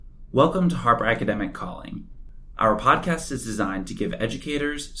Welcome to Harper Academic Calling. Our podcast is designed to give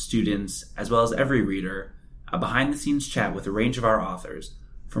educators, students, as well as every reader, a behind-the-scenes chat with a range of our authors,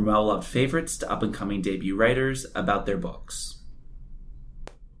 from well-loved favorites to up-and-coming debut writers, about their books.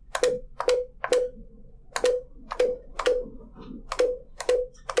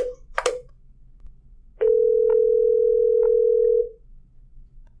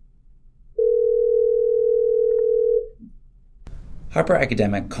 Harper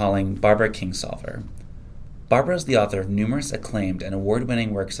Academic Calling Barbara Kingsolver. Barbara is the author of numerous acclaimed and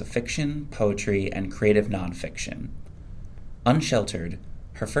award-winning works of fiction, poetry, and creative nonfiction. Unsheltered,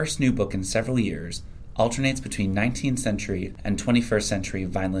 her first new book in several years, alternates between 19th century and 21st century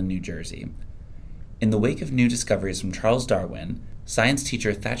Vineland, New Jersey. In the wake of new discoveries from Charles Darwin, science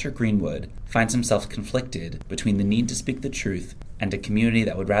teacher Thatcher Greenwood finds himself conflicted between the need to speak the truth and a community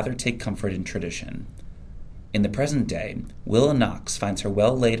that would rather take comfort in tradition. In the present day, Willa Knox finds her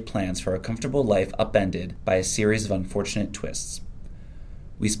well-laid plans for a comfortable life upended by a series of unfortunate twists.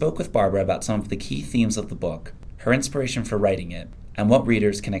 We spoke with Barbara about some of the key themes of the book, her inspiration for writing it, and what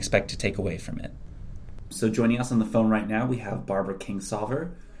readers can expect to take away from it. So joining us on the phone right now, we have Barbara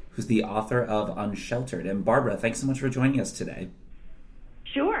Kingsolver, who's the author of Unsheltered. And Barbara, thanks so much for joining us today.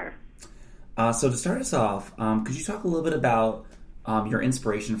 Sure. So to start us off, could you talk a little bit about your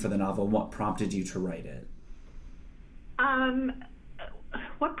inspiration for the novel and what prompted you to write it?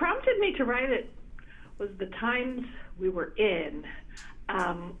 What prompted me to write it was the times we were in,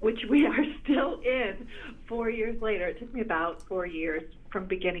 which we are still in 4 years later. It took me about 4 years from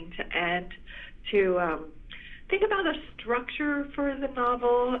beginning to end to think about a structure for the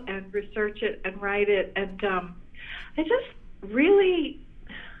novel and research it and write it. And I just really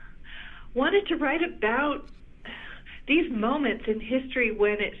wanted to write about these moments in history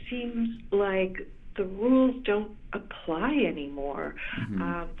when it seems like the rules don't apply anymore.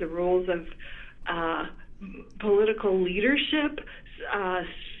 Mm-hmm. The rules of political leadership,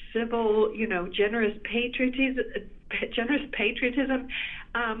 civil, generous patriotism,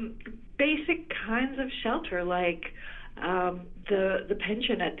 basic kinds of shelter like the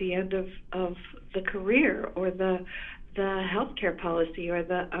pension at the end of the career, or the healthcare policy, or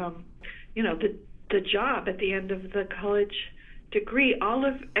the job at the end of the college degree.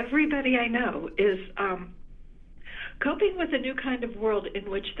 Everybody I know is coping with a new kind of world in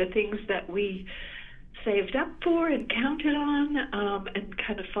which the things that we saved up for and counted on and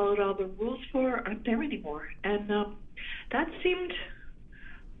kind of followed all the rules for aren't there anymore. And that seemed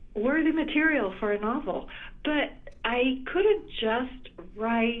worthy material for a novel. But I couldn't just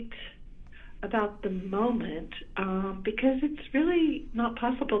write about the moment because it's really not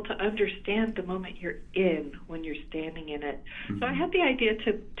possible to understand the moment you're in when you're standing in it. Mm-hmm. So I had the idea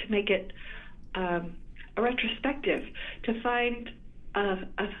to make it a retrospective, to find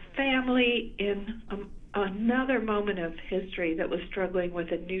a family in another moment of history that was struggling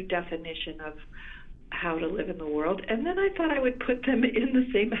with a new definition of how to live in the world. And then I thought I would put them in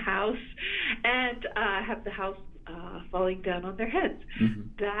the same house and have the house falling down on their heads. Mm-hmm.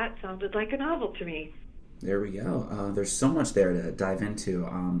 That sounded like a novel to me. There we go. There's so much there to dive into.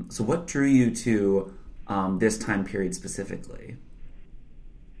 So what drew you to this time period specifically?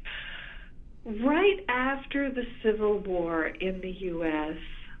 Right after the Civil War in the U.S.,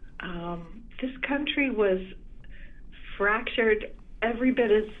 this country was fractured every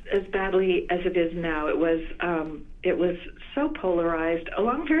bit as badly as it is now. It was so polarized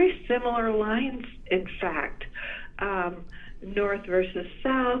along very similar lines, in fact. North versus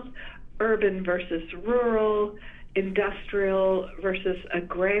South, urban versus rural, industrial versus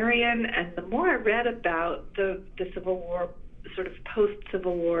agrarian. And the more I read about the Civil War, sort of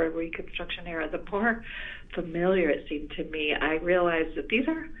post-Civil War Reconstruction era, the more familiar it seemed to me. I realized that these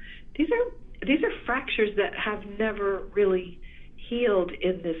are fractures that have never really healed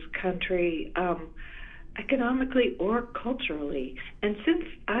in this country, economically or culturally. And since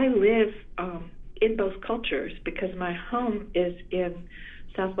I live in both cultures, because my home is in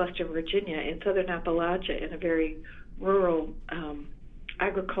southwestern Virginia, in southern Appalachia, in a very rural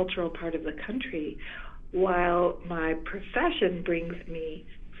agricultural part of the country, while my profession brings me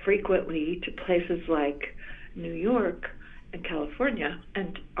frequently to places like New York and California,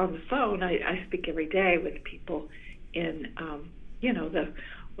 and on the phone I speak every day with people in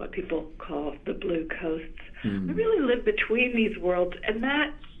what people call the Blue Coasts. Mm. I really live between these worlds, and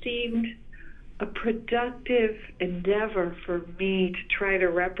that seemed a productive endeavor for me to try to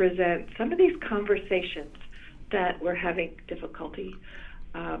represent some of these conversations that we're having difficulty.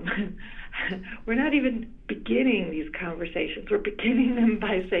 We're not even beginning these conversations. We're beginning them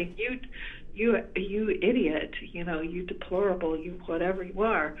by saying, you you idiot, you deplorable, you whatever you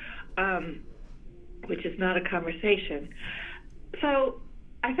are, which is not a conversation. So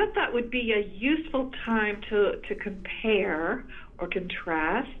I thought that would be a useful time to compare or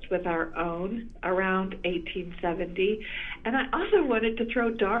contrast with our own around 1870. And I also wanted to throw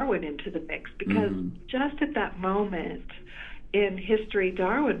Darwin into the mix because just at that moment in history,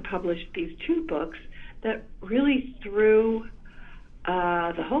 Darwin published these two books that really threw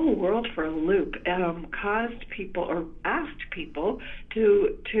the whole world for a loop, caused people or asked people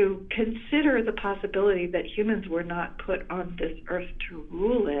to consider the possibility that humans were not put on this earth to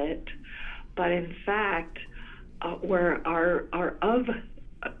rule it, but in fact are of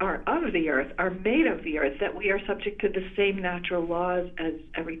the earth, are made of the earth, that we are subject to the same natural laws as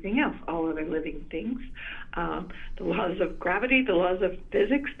everything else, all other living things. The laws of gravity, the laws of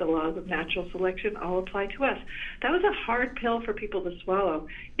physics, the laws of natural selection all apply to us. That was a hard pill for people to swallow.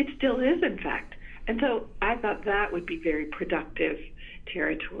 It still is, in fact. And so I thought that would be very productive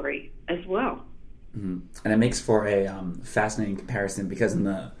territory as well. Mm-hmm. And it makes for a fascinating comparison because in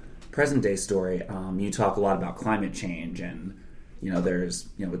the present day story, you talk a lot about climate change and there's,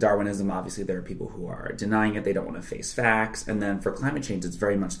 with Darwinism, obviously there are people who are denying it, they don't want to face facts. And then for climate change, it's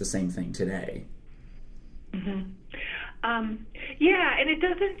very much the same thing today. Mm-hmm. Yeah, and it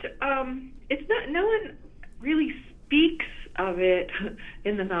doesn't, it's not, no one really speaks of it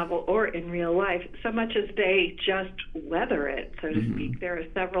in the novel or in real life so much as they just weather it, so to speak. There are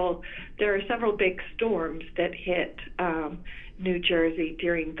several big storms that hit New Jersey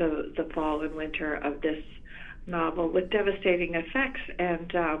during the fall and winter of this novel with devastating effects,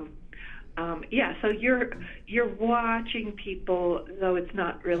 and so you're watching people, though it's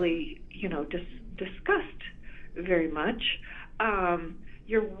not really discussed very much.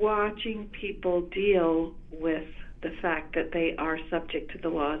 You're watching people deal with the fact that they are subject to the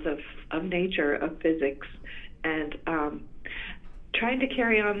laws of nature, of physics, and trying to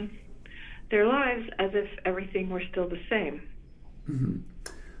carry on their lives as if everything were still the same.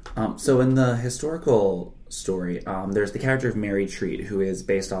 Mm-hmm. So in the historical story, there's the character of Mary Treat, who is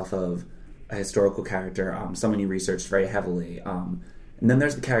based off of a historical character, someone you researched very heavily. And then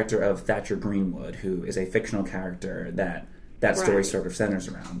there's the character of Thatcher Greenwood, who is a fictional character that story sort of centers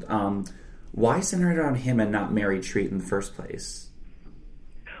around. Why center it around him and not Mary Treat in the first place?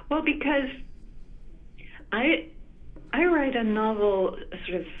 Well, because I write a novel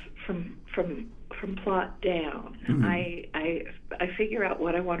sort of from plot down. Mm-hmm. I figure out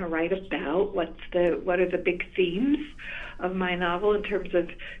what I want to write about. What are the big themes of my novel in terms of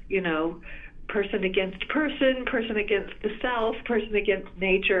person against person against the self, person against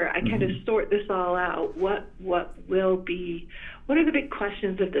nature. I kind of sort this all out. What are the big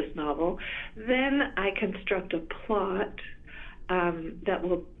questions of this novel? Then I construct a plot that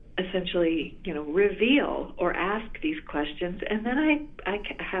will essentially, reveal or ask these questions, and then I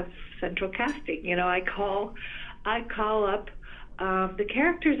have central casting. I call up the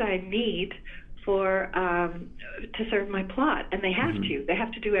characters I need for to serve my plot, and they have to. They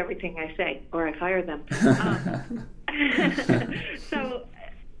have to do everything I say, or I fire them. So,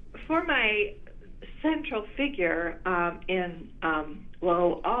 for my central figure in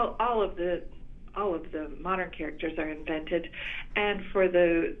all of the modern characters are invented, and for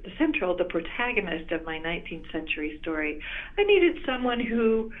the protagonist of my 19th century story, I needed someone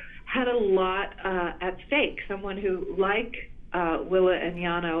who had a lot at stake, someone who, like Willa and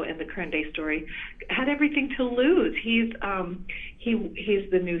Yano in the current day story, had everything to lose. He's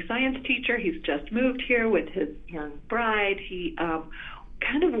the new science teacher. He's just moved here with his young bride. He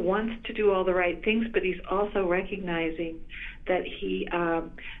kind of wants to do all the right things, but he's also recognizing that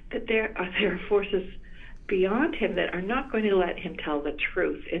that there are forces beyond him that are not going to let him tell the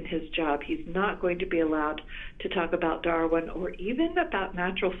truth in his job. He's not going to be allowed to talk about Darwin or even about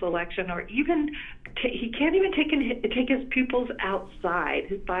natural selection, or even he can't even take his pupils outside.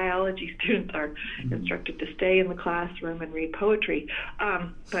 His biology students are instructed to stay in the classroom and read poetry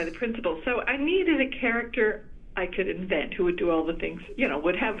by the principal. So I needed a character I could invent who would do all the things,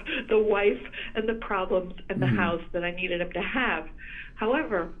 would have the wife and the problems and the house that I needed him to have.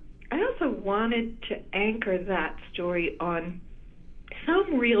 However, I also wanted to anchor that story on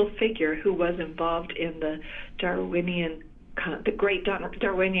some real figure who was involved in the great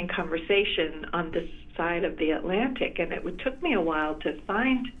Darwinian conversation on this side of the Atlantic, and it took me a while to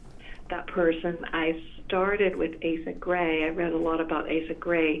find that person. I started with Asa Gray. I read a lot about Asa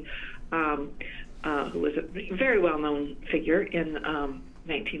Gray, who was a very well-known figure in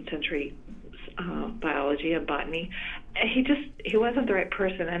 19th century biology and botany. He wasn't the right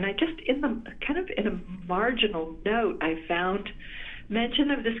person, and I just in a marginal note I found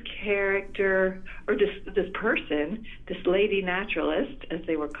mention of this character, or this person, this lady naturalist, as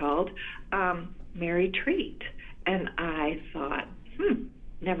they were called, Mary Treat. And I thought,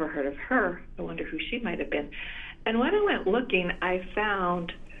 never heard of her. I wonder who she might have been. And when I went looking, I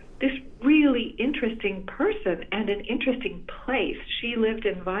found this really interesting person and an interesting place. She lived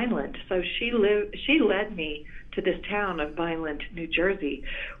in Vineland, so she led me to this town of Vineland, New Jersey,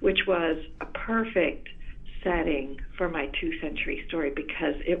 which was a perfect setting for my 2-century story,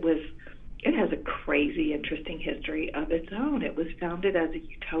 because it has a crazy, interesting history of its own. It was founded as a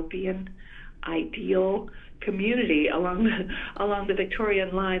utopian, ideal community along the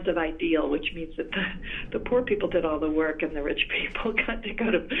Victorian lines of ideal, which means that the poor people did all the work and the rich people got to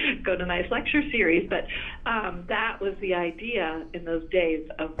go to nice lecture series. But that was the idea in those days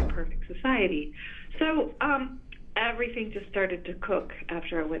of the perfect society. So everything just started to cook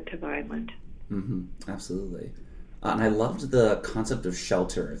after I went to Vineland. Absolutely. And I loved the concept of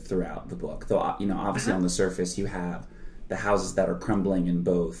shelter throughout the book, though, obviously on the surface you have the houses that are crumbling in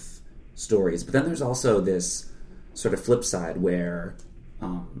both stories, but then there's also this sort of flip side where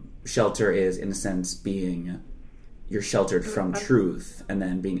shelter is, in a sense, being you're sheltered from truth, and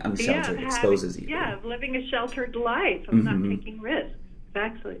then being unsheltered exposes you. Yeah, living a sheltered life of not taking risks.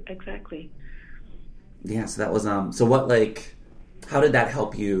 Exactly. Yeah, so that was so what, like, how did that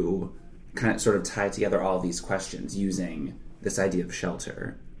help you kind of sort of tie together all these questions using this idea of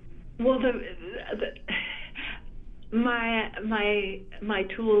shelter? Well, my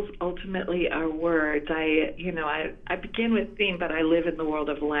tools ultimately are words. I begin with theme, but I live in the world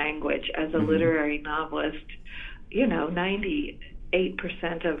of language. As a literary novelist,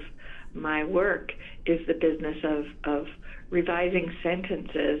 98% of my work is the business of revising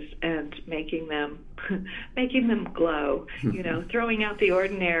sentences and making them glow, throwing out the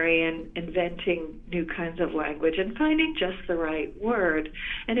ordinary and inventing new kinds of language and finding just the right word.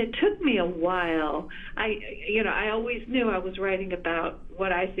 And it took me a while. I always knew I was writing about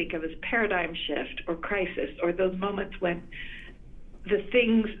what I think of as paradigm shift or crisis, or those moments when the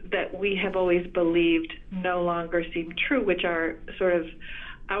things that we have always believed no longer seem true, which are sort of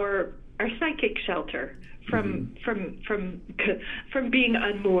our psychic shelter from being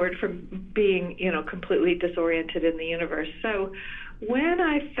unmoored, from being completely disoriented in the universe. So when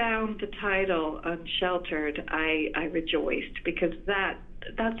I found the title Unsheltered, I rejoiced, because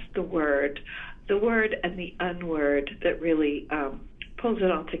that's the word and the unword that really pulls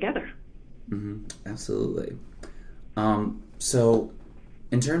it all together. Absolutely. So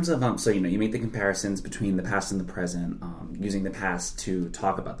in terms of you make the comparisons between the past and the present, using the past to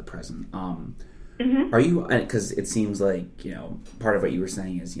talk about the present. Are you, because it seems like, part of what you were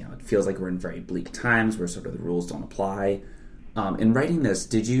saying is, it feels like we're in very bleak times where sort of the rules don't apply. In writing this,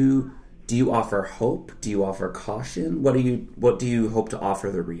 do you offer hope? Do you offer caution? What do you hope to offer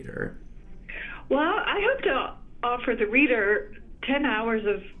the reader? Well, I hope to offer the reader 10 hours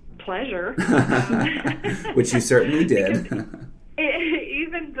of pleasure. Which you certainly did.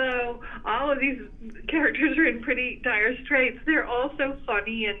 Even though all of these characters are in pretty dire straits, they're also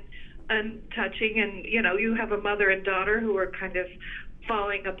funny and touching, and you have a mother and daughter who are kind of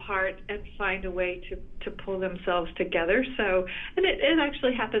falling apart and find a way to pull themselves together. So, and it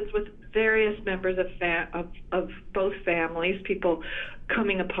actually happens with various members of both families, people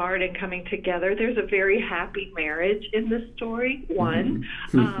coming apart and coming together. There's a very happy marriage in this story, one,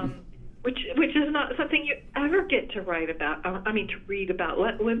 which is not something you ever get to write about. To read about.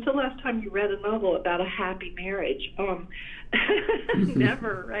 When's the last time you read a novel about a happy marriage?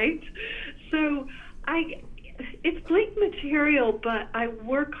 Never, right? So it's bleak material, but I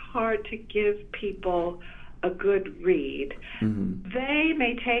work hard to give people a good read. They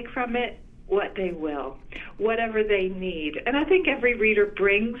may take from it what they will, whatever they need. And I think every reader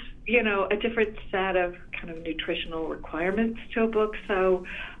brings, a different set of kind of nutritional requirements to a book. So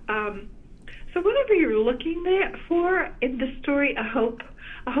whatever you're looking for in the story, I hope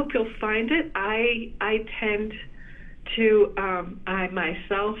you'll find it. I tend to, I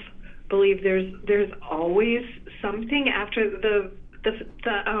myself believe there's always something after the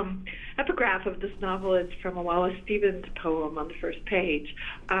epigraph of this novel is from a Wallace Stevens poem on the first page.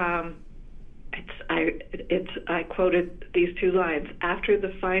 I quoted these two lines: "After the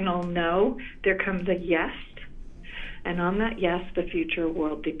final no, there comes a yes, and on that yes, the future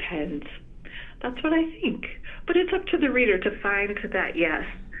world depends." That's what I think. But it's up to the reader to find that yes,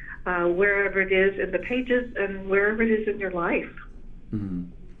 wherever it is in the pages and wherever it is in your life.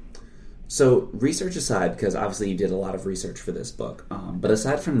 So, research aside, because obviously you did a lot of research for this book, but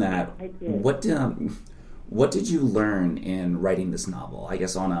aside from that, what did you learn in writing this novel? I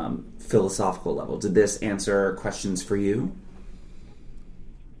guess on a philosophical level, did this answer questions for you?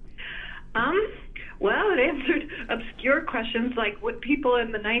 Um, well, it answered obscure questions like what people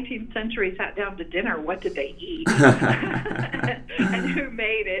in the 19th century sat down to dinner, what did they eat, and who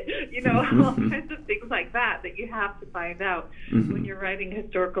made it, all kinds of things like that you have to find out when you're writing a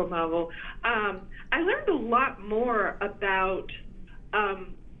historical novel. I learned a lot more about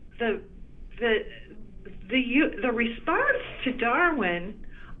the response to Darwin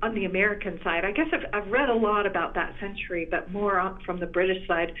on the American side. I guess I've read a lot about that century, but more from the British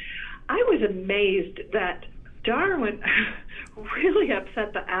side. I was amazed that Darwin really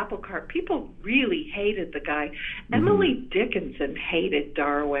upset the apple cart. People really hated the guy. Emily Dickinson hated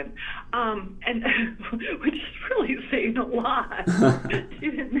Darwin, and which is really saying a lot.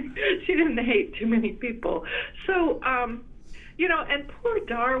 She didn't hate too many people. So, and poor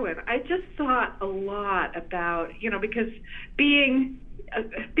Darwin. I just thought a lot about, because being a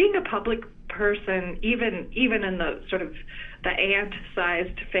public person, even in the sort of the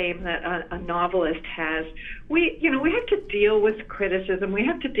ant-sized fame that a novelist has, we have to deal with criticism. We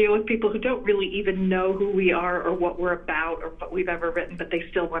have to deal with people who don't really even know who we are or what we're about or what we've ever written, but they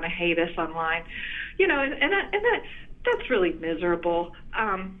still want to hate us online. That's really miserable.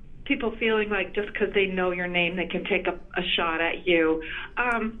 People feeling like just because they know your name, they can take a shot at you.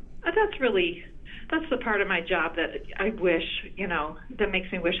 That's the part of my job that I wish, that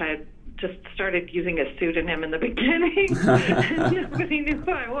makes me wish I had just started using a pseudonym in the beginning. Nobody knew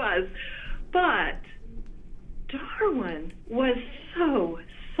who I was. But Darwin was so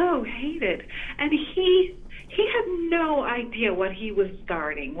hated. And he had no idea what he was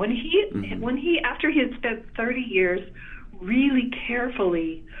starting. When he after he had spent 30 years really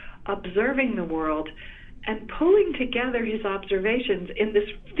carefully observing the world and pulling together his observations in this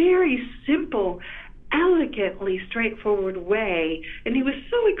very simple, elegantly straightforward way, and he was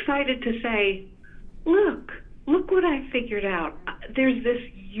so excited to say, look what I figured out. There's this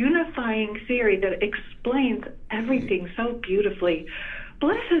unifying theory that explains everything so beautifully.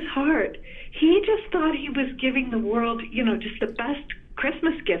 Bless his heart, he just thought he was giving the world, just the best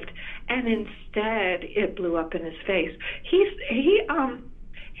Christmas gift, and instead it blew up in his face. He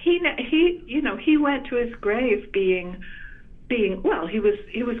went to his grave being well, he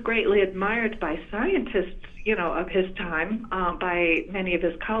was greatly admired by scientists, of his time, by many of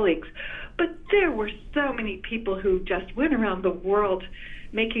his colleagues. But there were so many people who just went around the world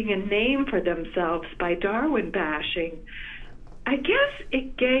making a name for themselves by Darwin bashing. I guess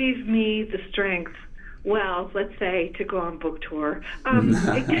it gave me the strength, well, let's say, to go on book tour.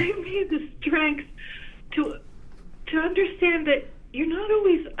 It gave me the strength to understand that you're not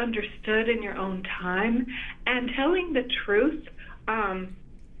always understood in your own time, and telling the truth can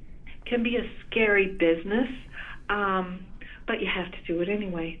be a scary business, but you have to do it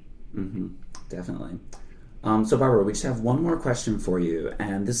anyway. Definitely. So Barbara, we just have one more question for you,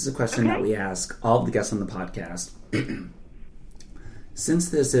 and this is a question that we ask all of the guests on the podcast.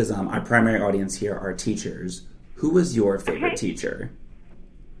 Since this is our primary audience here are teachers, who was your favorite teacher?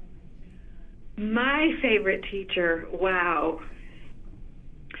 My favorite teacher, wow.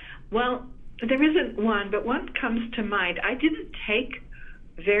 Well, there isn't one, but one comes to mind. I didn't take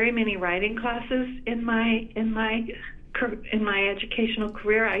very many writing classes in my educational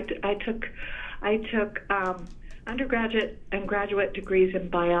career. I took undergraduate and graduate degrees in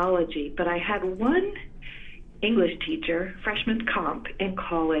biology, but I had one English teacher, freshman comp, in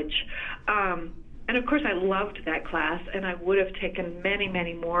college. And of course, I loved that class, and I would have taken many,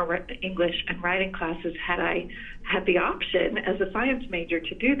 many more English and writing classes had I had the option as a science major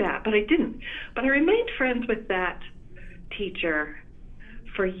to do that, but I didn't. But I remained friends with that teacher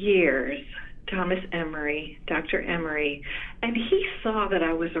for years, Thomas Emery, Dr. Emery, and he saw that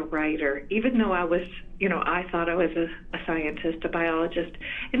I was a writer, even though I was, I thought I was a scientist, a biologist,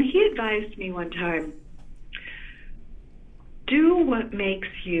 and he advised me one time, do what makes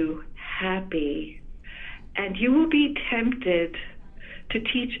you happy, and you will be tempted to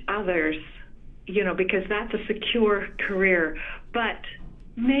teach others, because that's a secure career. But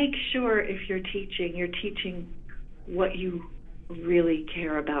make sure if you're teaching what you really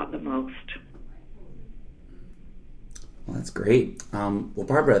care about the most. Well, that's great. Well,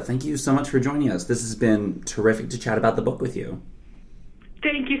 Barbara, thank you so much for joining us. This has been terrific to chat about the book with you.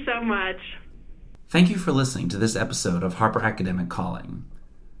 Thank you so much. Thank you for listening to this episode of Harper Academic Calling.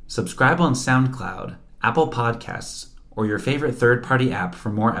 Subscribe on SoundCloud, Apple Podcasts, or your favorite third-party app for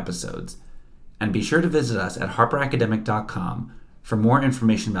more episodes. And be sure to visit us at harperacademic.com for more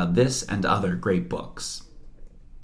information about this and other great books.